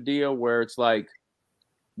 type of deal where it's like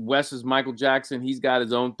Wes is Michael Jackson. He's got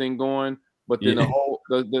his own thing going, but then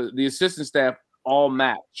the assistant staff all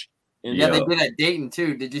match. And yeah, they did at Dayton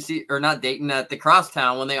too. Did you see, or not Dayton, at the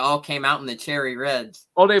Crosstown when they all came out in the cherry reds?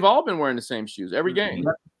 Oh, they've all been wearing the same shoes every game.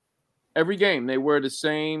 Every game they wear the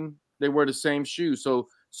same. They wear the same shoes. So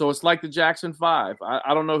it's like the Jackson 5.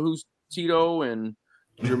 I don't know who's Tito and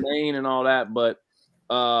Jermaine and all that, but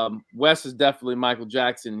Wes is definitely Michael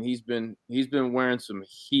Jackson. And he's been wearing some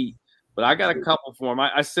heat. But I got a couple for him.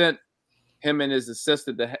 I sent him and his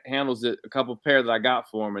assistant that handles it a couple pair that I got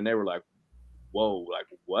for him, and they were like, "Whoa, like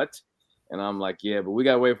what?" And I'm like, "Yeah, but we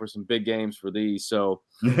gotta wait for some big games for these." So,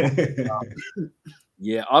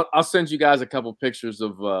 yeah, I'll send you guys a couple pictures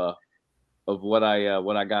of what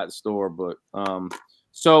I got in store. But the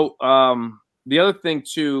other thing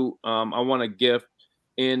too, I want to gift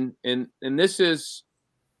and this is,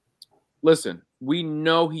 listen, we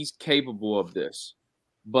know he's capable of this,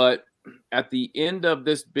 but at the end of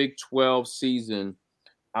this Big 12 season,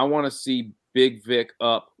 I want to see Big Vic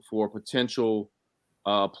up for potential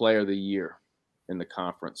player of the year in the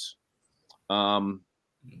conference. I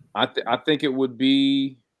think it would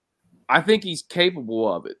be. I think he's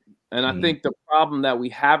capable of it, and I think the problem that we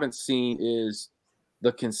haven't seen is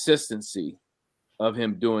the consistency of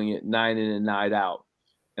him doing it night in and night out.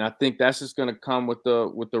 And I think that's just going to come with the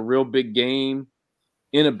real big game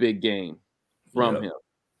in a big game from him.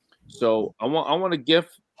 So I want to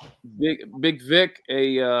gift Big Vic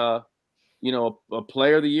a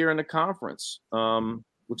player of the year in the conference,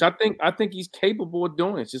 which I think he's capable of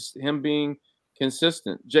doing. It's just him being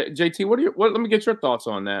consistent. JT, let me get your thoughts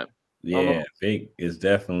on that. Yeah, Vic is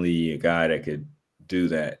definitely a guy that could do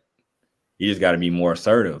that. You just got to be more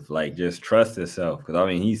assertive. Like, just trust yourself. Because, I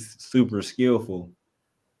mean, he's super skillful.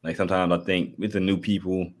 Like, sometimes I think with the new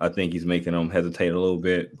people, I think he's making them hesitate a little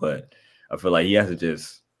bit. But I feel like he has to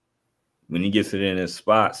just, when he gets it in his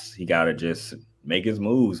spots, he got to just make his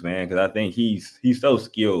moves, man. Because I think he's so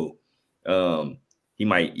skilled. He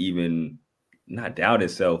might even not doubt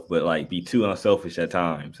himself, but, like, be too unselfish at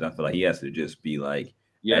times. And I feel like he has to just be like,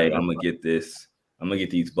 hey, I'm going to get this. I'm going to get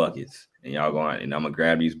these buckets. And y'all going, and I'm going to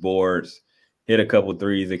grab these boards, hit a couple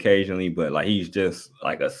threes occasionally. But, like, he's just,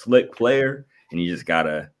 like, a slick player. And he just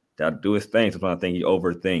gotta do his thing. Sometimes I think he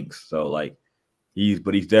overthinks. So, like, he's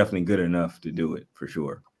definitely good enough to do it for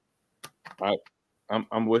sure.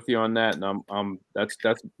 I'm with you on that, and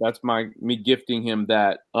that's me gifting him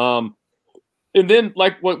that. And then,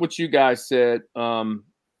 like what you guys said,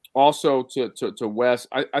 also to Wes,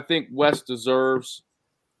 I think Wes deserves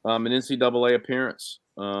an NCAA appearance.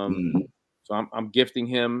 So I'm gifting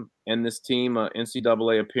him and this team an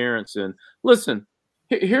NCAA appearance. And listen,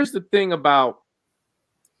 here's the thing about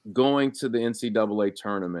going to the NCAA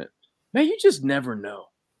tournament. Man, you just never know.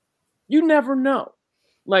 You never know.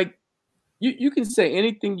 Like, you can say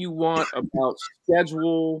anything you want about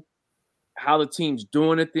schedule, how the team's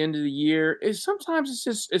doing at the end of the year. Sometimes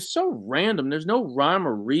it's so random. There's no rhyme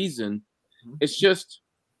or reason. It's just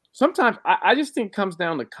sometimes I just think it comes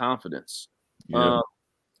down to confidence. Yeah.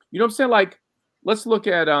 You know what I'm saying? Like, let's look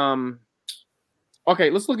at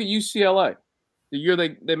UCLA. The year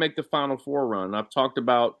they make the Final Four run. I've talked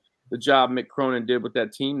about the job Mick Cronin did with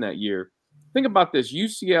that team that year. Think about this.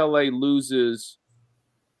 UCLA loses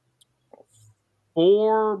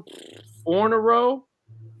four in a row.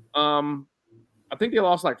 I think they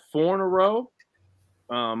lost like 4 in a row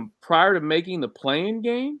prior to making the play-in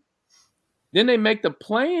game. Then they make the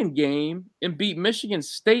play-in game and beat Michigan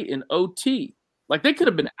State in OT. Like, they could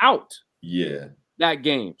have been out that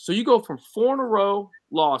game. So you go from 4 in a row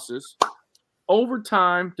losses,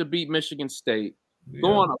 overtime to beat Michigan State,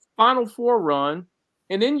 go on a Final Four run,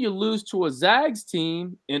 and then you lose to a Zags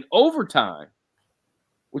team in overtime,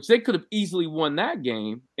 which they could have easily won that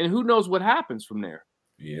game. And who knows what happens from there?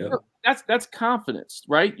 Yeah. That's confidence,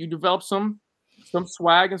 right? You develop some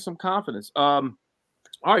swag and some confidence. All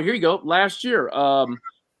right, here you go. Last year,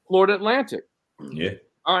 Florida Atlantic. Yeah.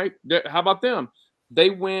 All right, how about them?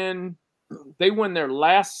 They win their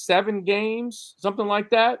last 7 games, something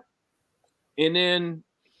like that. And then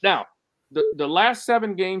now the last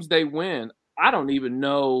 7 games they win, I don't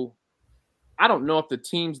know if the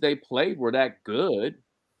teams they played were that good.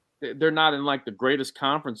 They're not in like the greatest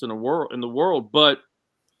conference in the world, but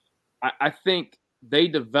I think they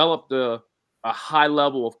developed a high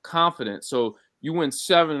level of confidence. So you win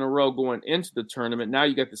 7 in a row going into the tournament. Now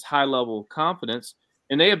you got this high level of confidence,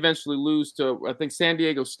 and they eventually lose to, I think, San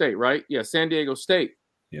Diego State, right? Yeah, San Diego State.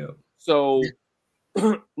 Yeah. So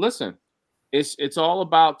listen, it's all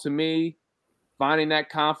about, to me, finding that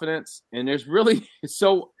confidence. And there's really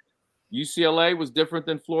UCLA was different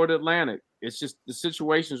than Florida Atlantic. It's just the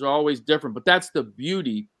situations are always different. But that's the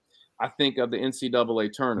beauty, I think, of the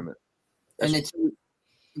NCAA tournament. And it's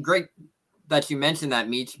great that you mentioned that,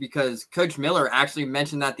 Meach, because Coach Miller actually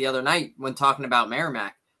mentioned that the other night when talking about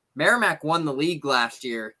Merrimack. Merrimack won the league last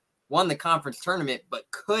year, won the conference tournament, but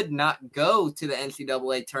could not go to the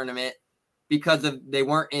NCAA tournament because they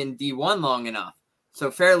weren't in D1 long enough. So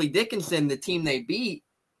Fairleigh Dickinson, the team they beat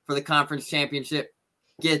for the conference championship,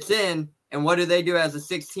 gets in, and what do they do as a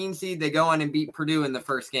 16 seed? They go on and beat Purdue in the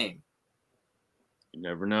first game. You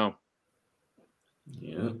never know.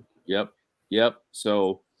 Yeah. Yep.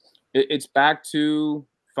 So it's back to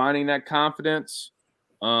finding that confidence,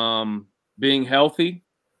 being healthy.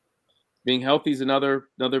 Being healthy is another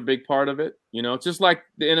big part of it. You know, it's just like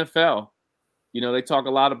the NFL. You know, they talk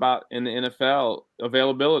a lot about in the NFL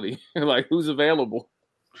availability, like who's available.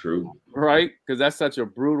 True. Right? Because that's such a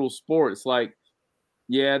brutal sport. It's like,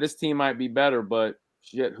 yeah, this team might be better, but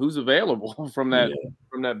shit, who's available from that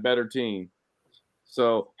better team?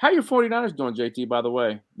 So, how your 49ers doing, JT, by the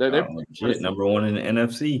way? They're legit number 1 in the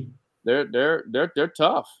NFC. They're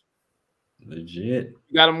tough. Legit.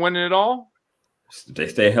 You got them winning it all? They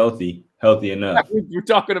stay healthy enough. We're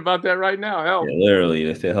talking about that right now. Hell. Yeah, literally,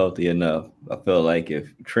 they stay healthy enough. I feel like if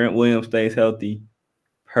Trent Williams stays healthy,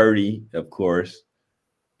 Purdy, of course,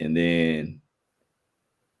 and then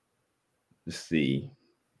let's see.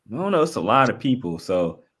 I don't know. It's a lot of people.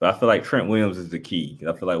 So, but I feel like Trent Williams is the key.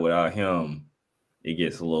 I feel like without him, it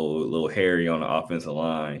gets a little hairy on the offensive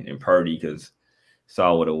line. And Purdy, because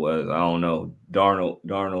saw what it was. I don't know.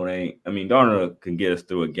 Darnold ain't. I mean, Darnold can get us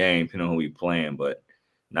through a game, depending on who we playing, but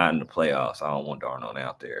not in the playoffs. I don't want Darnold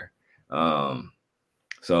out there.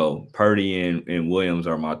 So Purdy and Williams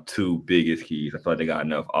are my two biggest keys. I feel like they got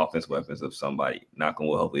enough offense weapons if somebody, knock on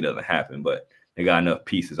wood, hopefully it doesn't happen, but they got enough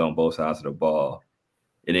pieces on both sides of the ball.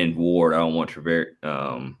 And then Ward, I don't want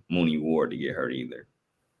Mooney Ward to get hurt either.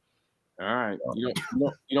 All right. You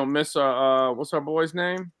don't miss what's our boy's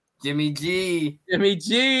name? Jimmy G. Jimmy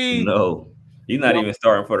G. No, he's not even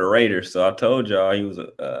starting for the Raiders. So I told y'all he was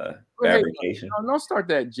a fabrication. Hey, don't start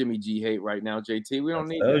that Jimmy G hate right now, JT. We don't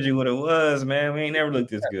need. I told you what it was, man. We ain't never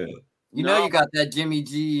looked this good. You know you got that Jimmy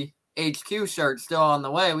G HQ shirt still on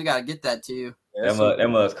the way. We got to get that to you. Yeah,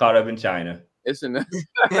 that must caught up in China. It's in the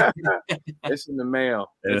it's in the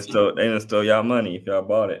mail. They done stole y'all money if y'all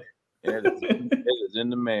bought it. It is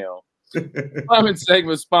in the mail. Climate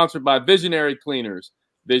segment sponsored by Visionary Cleaners.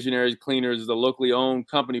 Visionary Cleaners is a locally owned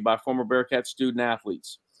company by former Bearcat student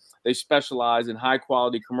athletes. They specialize in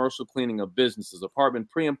high-quality commercial cleaning of businesses,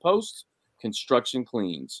 apartment pre- and post-construction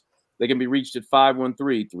cleans. They can be reached at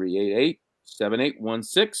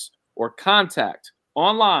 513-388-7816 or contact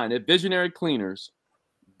online at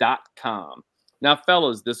visionarycleaners.com. Now,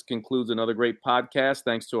 fellas, this concludes another great podcast.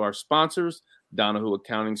 Thanks to our sponsors, Donahue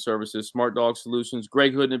Accounting Services, Smart Dog Solutions,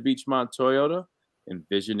 Greg Hood and Beachmont Toyota, and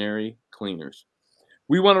Visionary Cleaners.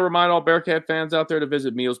 We want to remind all Bearcat fans out there to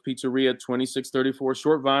visit Mio's Pizzeria, 2634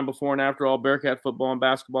 Short Vine, before and after all Bearcat football and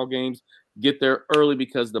basketball games. Get there early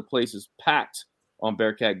because the place is packed on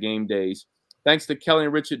Bearcat game days. Thanks to Kelly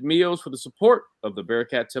and Rich at Mio's for the support of the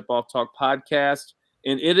Bearcat Tip-Off Talk podcast.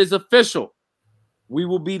 And it is official. We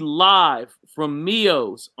will be live from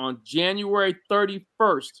Mio's on January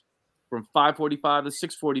 31st from 5:45 to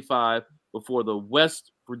 6:45 before the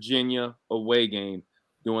West Virginia away game,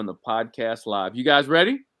 doing the podcast live. You guys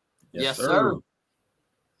ready? Yes, sir.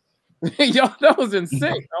 Yo, that was in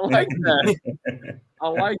sync. I like that. I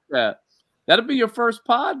like that. That'll be your first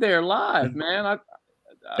pod there live, man.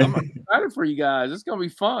 I'm excited for you guys. It's gonna be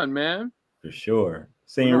fun, man. For sure.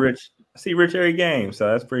 See Rich every game, so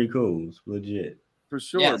that's pretty cool. It's legit. For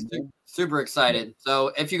sure. Yeah, super excited.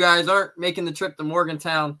 So if you guys aren't making the trip to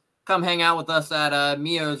Morgantown, come hang out with us at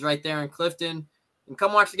Mio's right there in Clifton, and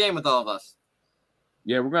come watch the game with all of us.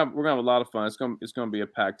 Yeah, we're gonna have a lot of fun. It's gonna be a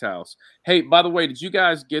packed house. Hey, by the way, did you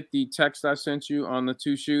guys get the text I sent you on the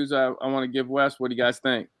two shoes I want to give Wes? What do you guys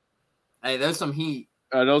think? Hey, there's some heat.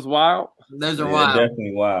 Are those wild? Those are wild.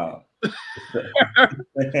 Definitely wild.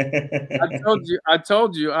 I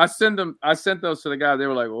told you. I sent those to the guy. They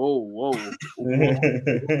were like, whoa.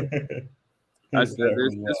 I said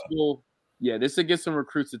this will get some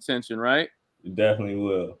recruits' attention, right? It definitely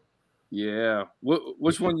will. Yeah.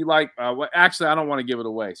 Which one you like? Actually, I don't want to give it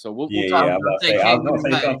away. So we'll talk. I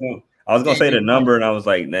was gonna say the number, and I was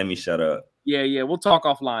like, let me shut up. Yeah. We'll talk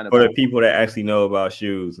offline for the people that actually know about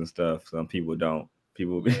shoes and stuff. Some people don't.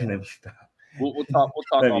 People will be. Let me stop. We'll talk.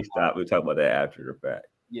 Let me stop. We'll talk about that after the fact.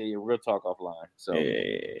 Yeah. We're gonna talk offline. So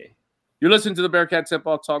yeah. You're listening to the Bearcat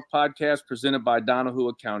Tip-Off Talk podcast presented by Donahue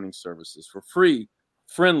Accounting Services. For free,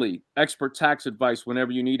 friendly, expert tax advice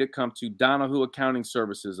whenever you need it, come to Donahue Accounting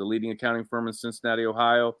Services, a leading accounting firm in Cincinnati,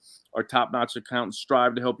 Ohio. Our top-notch accountants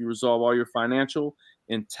strive to help you resolve all your financial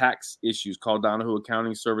and tax issues. Call Donahue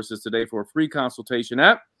Accounting Services today for a free consultation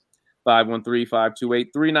at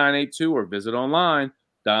 513-528-3982 or visit online,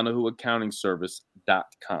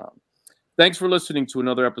 DonahueAccountingService.com. Thanks for listening to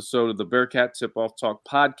another episode of the Bearcat Tip-Off Talk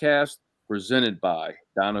podcast presented by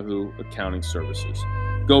Donahue Accounting Services.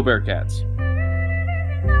 Go Bearcats.